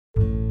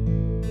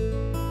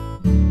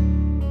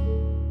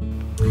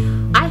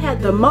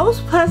had the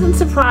most pleasant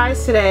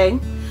surprise today.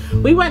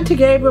 We went to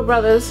Gabriel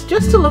Brothers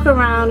just to look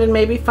around and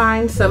maybe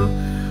find some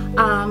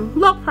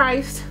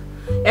low-priced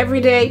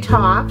everyday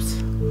tops,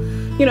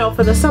 you know,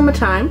 for the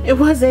summertime. It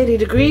was 80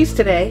 degrees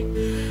today,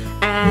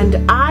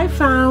 and I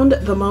found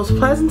the most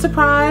pleasant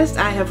surprise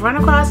I have run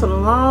across in a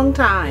long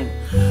time.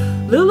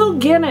 Lulu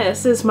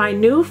Guinness is my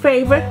new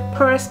favorite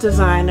purse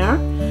designer,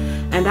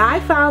 and I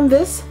found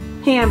this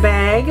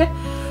handbag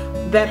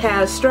that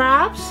has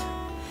straps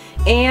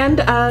and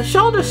a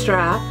shoulder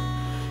strap,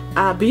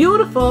 a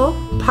beautiful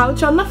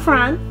pouch on the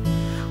front,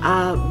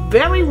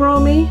 very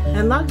roomy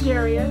and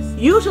luxurious.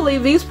 Usually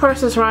these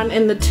purses run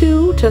in the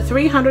 $200 to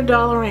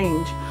 $300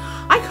 range.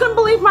 I couldn't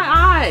believe my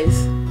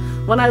eyes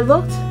when I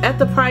looked at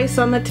the price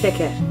on the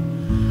ticket.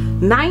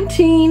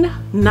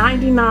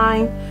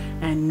 $19.99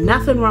 and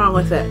nothing wrong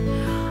with it.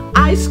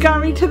 I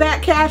scurried to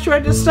that cash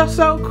register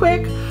so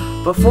quick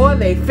before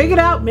they figured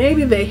out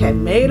maybe they had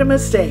made a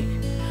mistake.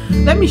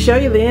 Let me show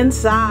you the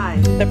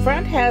inside. The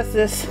front has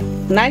this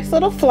nice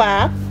little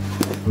flap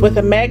with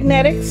a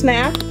magnetic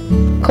snap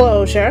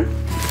closure,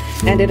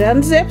 and it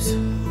unzips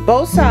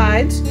both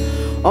sides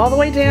all the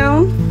way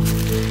down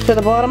to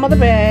the bottom of the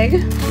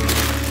bag.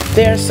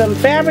 There's some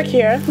fabric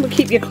here to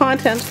keep your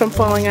contents from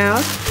falling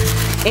out,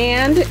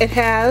 and it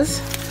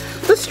has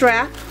the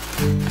strap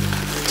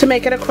to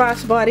make it a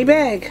crossbody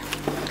bag.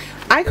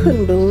 I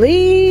couldn't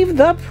believe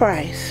the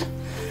price.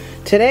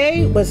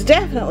 Today was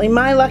definitely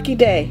my lucky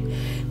day.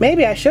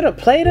 Maybe I should have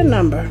played a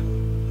number.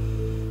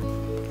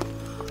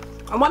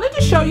 I wanted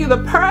to show you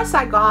the purse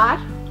I got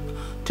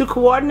to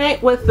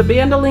coordinate with the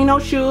Bandolino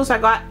shoes I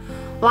got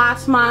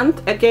last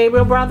month at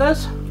Gabriel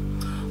Brothers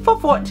for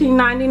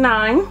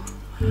 $14.99.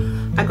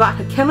 I got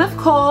a Kenneth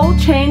Cole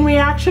chain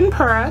reaction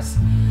purse.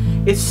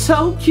 It's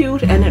so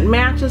cute and it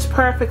matches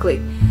perfectly.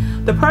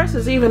 The purse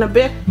is even a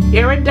bit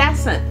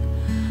iridescent.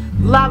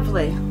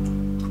 Lovely.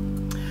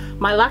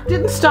 My luck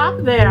didn't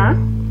stop there.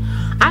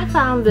 I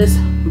found this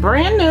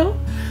brand new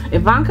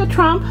Ivanka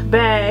Trump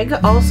bag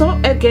also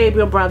at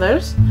Gabriel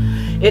Brothers.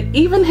 It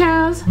even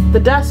has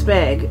the dust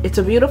bag. It's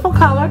a beautiful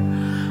color.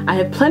 I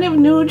have plenty of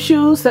nude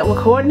shoes that will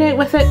coordinate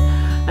with it,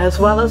 as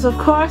well as of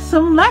course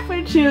some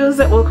leopard shoes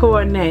that will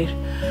coordinate.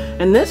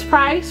 And this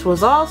price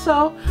was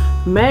also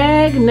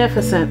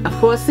magnificent. Of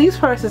course, these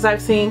purses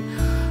I've seen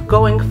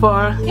going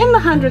for in the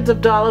hundreds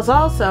of dollars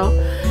also,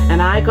 and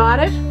I got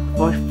it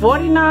for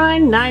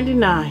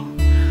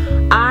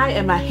 $49.99. I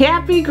am a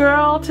happy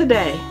girl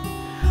today.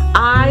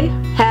 I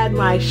had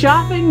my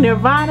shopping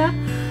nirvana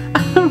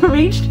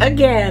reached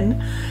again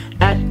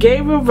at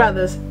Gabriel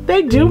Brothers.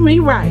 They do me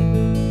right.